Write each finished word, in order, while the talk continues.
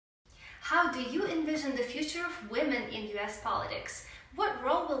How do you envision the future of women in US politics? What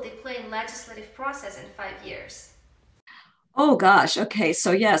role will they play in legislative process in 5 years? Oh gosh. Okay.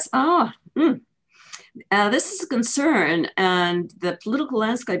 So yes. This is a concern, and the political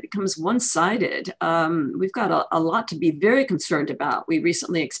landscape becomes one-sided. We've got a lot to be very concerned about. We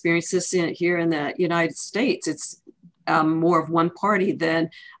recently experienced this here in the United States. It's more of one party than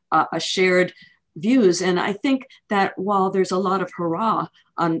a shared views, and I think that while there's a lot of hurrah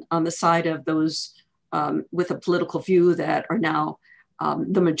on the side of those with a political view that are now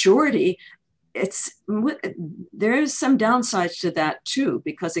the majority, it's there is some downsides to that too,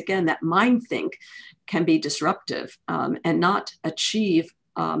 because again, that mind think can be disruptive and not achieve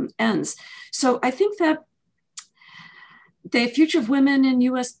ends. So I think that the future of women in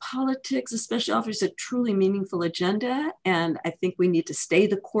US politics, especially, offers a truly meaningful agenda. And I think we need to stay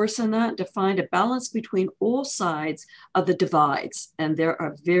the course on that to find a balance between all sides of the divides. And there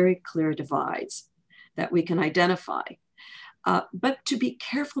are very clear divides that we can identify. But to be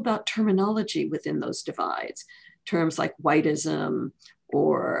careful about terminology within those divides, terms like whiteism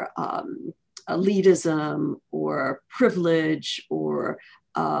or elitism or privilege or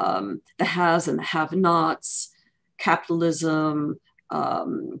the has and the have nots, capitalism,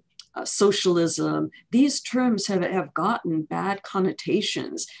 socialism, these terms have gotten bad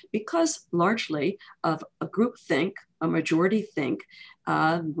connotations because largely of a group think, a majority think,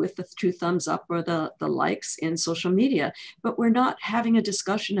 with the two thumbs up or the likes in social media. But we're not having a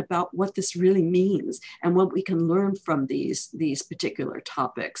discussion about what this really means and what we can learn from these particular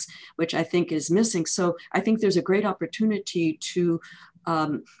topics, which I think is missing. So I think there's a great opportunity to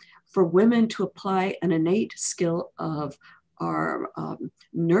for women to apply an innate skill of our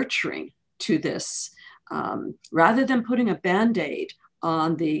nurturing to this, rather than putting a Band-Aid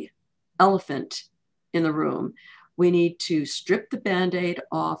on the elephant in the room. We need to strip the Band-Aid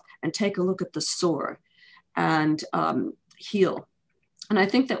off and take a look at the sore and heal. And I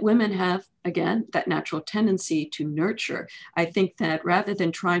think that women have, again, that natural tendency to nurture. I think that rather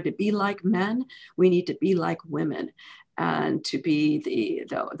than trying to be like men, we need to be like women and to be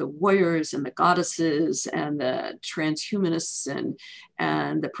the warriors and the goddesses and the transhumanists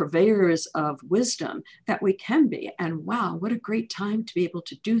and the purveyors of wisdom that we can be. And wow, what a great time to be able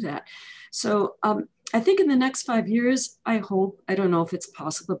to do that. So I think in the next 5 years, I hope, I don't know if it's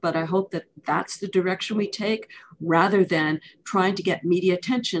possible, but I hope that that's the direction we take rather than trying to get media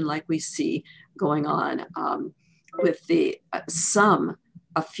attention like we see going on with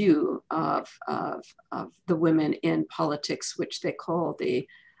a few of the women in politics, which they call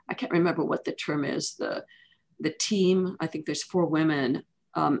I can't remember what the term is, the team. I think there's 4 women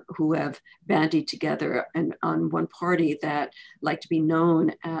who have bandied together and on one party that like to be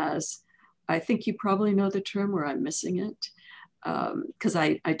known as, I think you probably know the term or I'm missing it because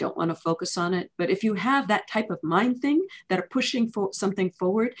I don't want to focus on it. But if you have that type of mind thing that are pushing for something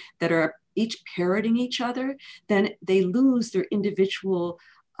forward, that are each parroting each other, then they lose their individual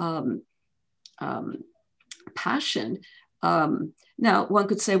passion. Now, one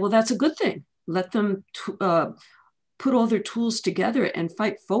could say, well, that's a good thing. Let them put all their tools together and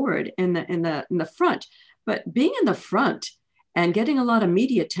fight forward in the front. But being in the front and getting a lot of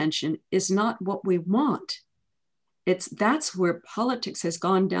media attention is not what we want. That's where politics has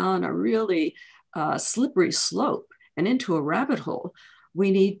gone down a really slippery slope and into a rabbit hole. We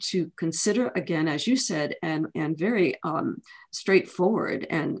need to consider, again, as you said, and very straightforward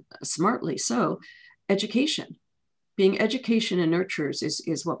and smartly so, education. Being education and nurturers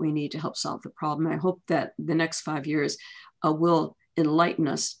is what we need to help solve the problem. I hope that the next 5 years will enlighten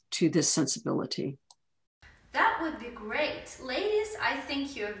us to this sensibility. That would be great. Ladies, I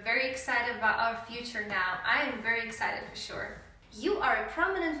think you're very excited about our future now. I am very excited for sure. You are a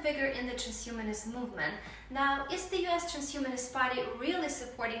prominent figure in the transhumanist movement. Now, is the US Transhumanist Party really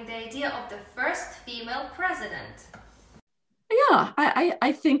supporting the idea of the first female president? Yeah,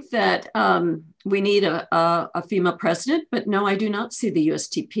 I think that we need a female president, but no, I do not see the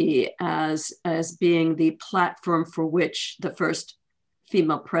USTP as being the platform for which the first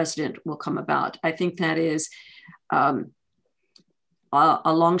female president will come about. I think that is a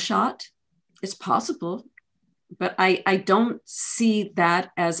long shot. It's possible, but I don't see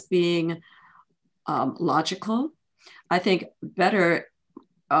that as being logical. I think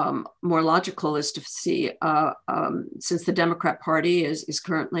more logical is to see, since the Democrat Party is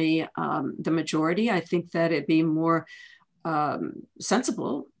currently the majority, I think that it'd be more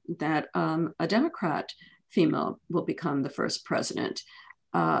sensible that a Democrat female will become the first president.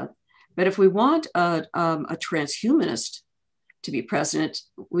 But if we want a transhumanist to be president,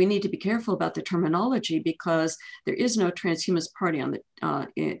 we need to be careful about the terminology because there is no transhumanist party on the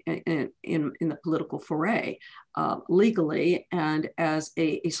in the political foray legally and as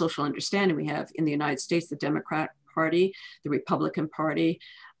a social understanding. We have in the United States the Democrat Party, the Republican Party,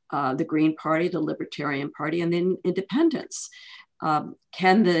 the Green Party, the Libertarian Party, and then independents.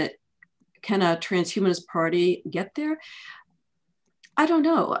 Can a transhumanist party get there? I don't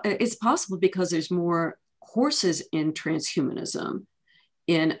know. It's possible because there's more courses in transhumanism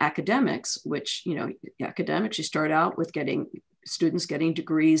in academics, which, you know, academics, you start out with students getting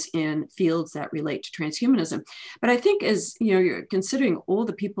degrees in fields that relate to transhumanism. But I think as, you know, you're considering all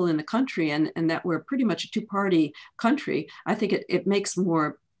the people in the country and that we're pretty much a two-party country, I think it makes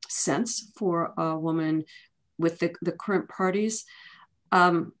more sense for a woman with the current parties.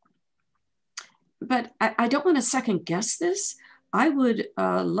 But I don't want to second guess this. I would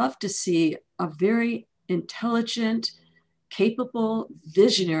love to see a very intelligent, capable,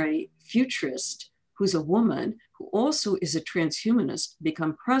 visionary futurist who's a woman who also is a transhumanist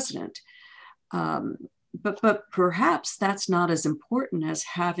become president. But perhaps that's not as important as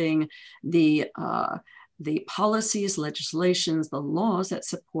having the policies, legislations, the laws that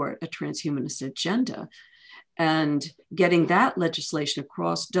support a transhumanist agenda. And getting that legislation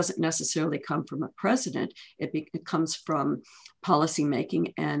across doesn't necessarily come from a president. It comes from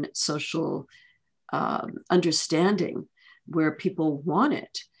policymaking and social understanding where people want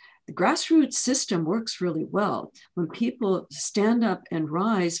it. The grassroots system works really well. When people stand up and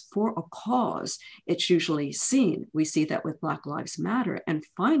rise for a cause, it's usually seen. We see that with Black Lives Matter. And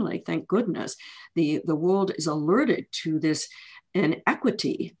finally, thank goodness, the world is alerted to this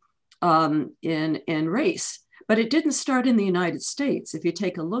inequity in race. But it didn't start in the United States. If you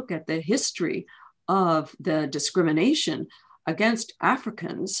take a look at the history of the discrimination against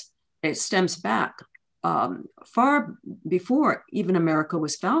Africans, it stems back far before even America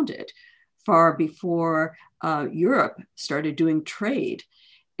was founded, far before Europe started doing trade.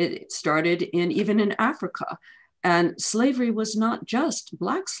 It started even in Africa. And slavery was not just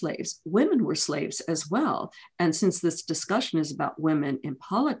Black slaves, women were slaves as well. And since this discussion is about women in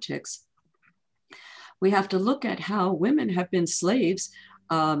politics, we have to look at how women have been slaves,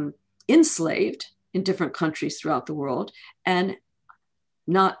 enslaved in different countries throughout the world, and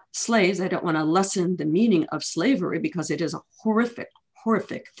not slaves. I don't want to lessen the meaning of slavery because it is a horrific,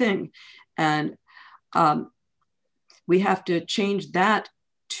 horrific thing. And we have to change that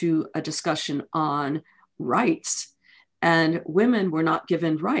to a discussion on rights. And women were not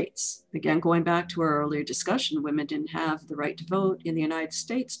given rights. Again, going back to our earlier discussion, women didn't have the right to vote in the United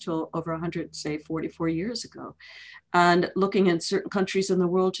States till over 44 years ago. And looking in certain countries in the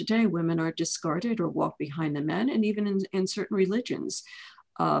world today, women are discarded or walk behind the men. And even in certain religions,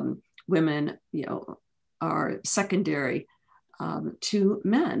 women, you know, are secondary to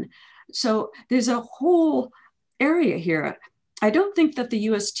men. So there's a whole area here. I don't think that the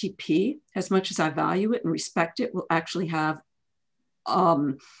USTP, as much as I value it and respect it, will actually have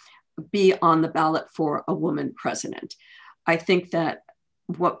be on the ballot for a woman president. I think that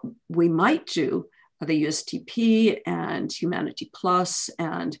what we might do, the USTP and Humanity Plus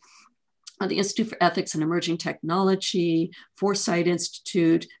and the Institute for Ethics and Emerging Technology, Foresight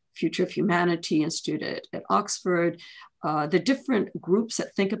Institute, Future of Humanity Institute at Oxford, the different groups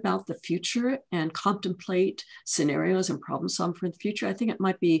that think about the future and contemplate scenarios and problem solve for the future. I think it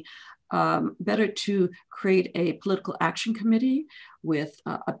might be better to create a political action committee with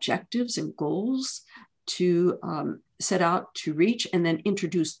objectives and goals to set out to reach and then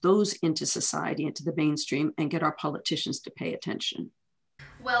introduce those into society, into the mainstream, and get our politicians to pay attention.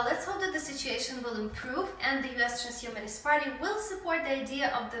 Well, let's hope that the situation will improve and the US Transhumanist Party will support the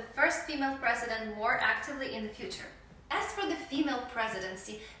idea of the first female president more actively in the future. As for the female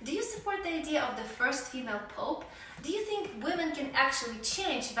presidency, do you support the idea of the first female pope? Do you think women can actually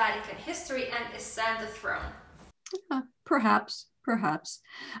change Vatican history and ascend the throne? Perhaps.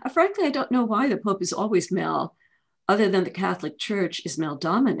 Frankly, I don't know why the pope is always male, other than the Catholic Church is male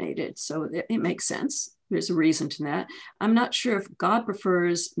dominated. So it makes sense. There's a reason to that. I'm not sure if God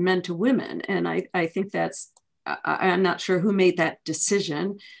prefers men to women. And I think I'm not sure who made that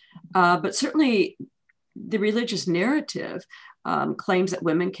decision, but certainly the religious narrative claims that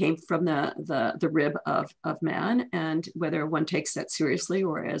women came from the rib of man, and whether one takes that seriously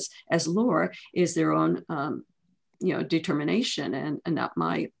or as lore is their own determination, and not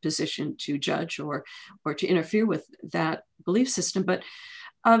my position to judge or to interfere with that belief system. But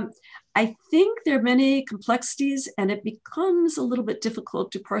I think there are many complexities, and it becomes a little bit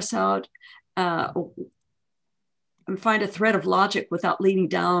difficult to parse out find a thread of logic without leading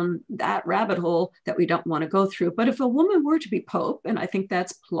down that rabbit hole that we don't want to go through. But if a woman were to be Pope, and I think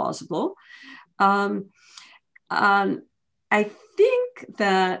that's plausible, um, I think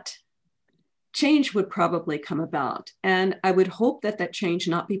that change would probably come about. And I would hope that that change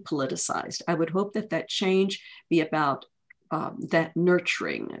not be politicized. I would hope that that change be about that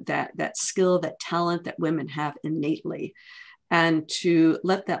nurturing, that skill, that talent that women have innately, and to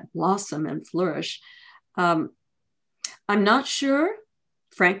let that blossom and flourish. I'm not sure,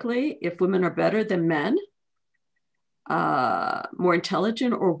 frankly, if women are better than men, more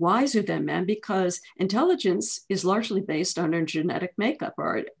intelligent or wiser than men, because intelligence is largely based on our genetic makeup,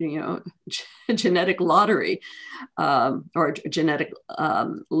 or genetic lottery, or genetic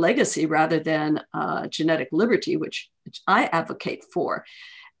legacy, rather than genetic liberty, which I advocate for.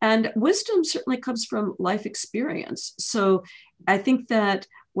 And wisdom certainly comes from life experience. So I think that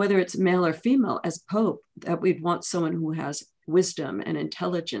whether it's male or female, as Pope, that we'd want someone who has wisdom and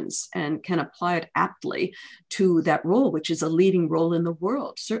intelligence and can apply it aptly to that role, which is a leading role in the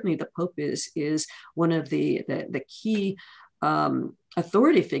world. Certainly the Pope is one of the key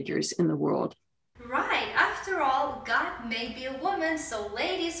authority figures in the world. Right, after all, God may be a woman, so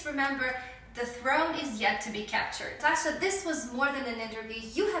ladies, remember, the throne is yet to be captured. Tasha, this was more than an interview.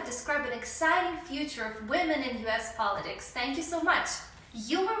 You have described an exciting future of women in US politics. Thank you so much.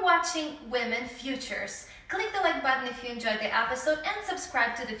 You were watching Women Futures. Click the like button if you enjoyed the episode and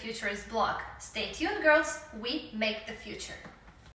subscribe to the Futurist blog. Stay tuned, girls. We make the future.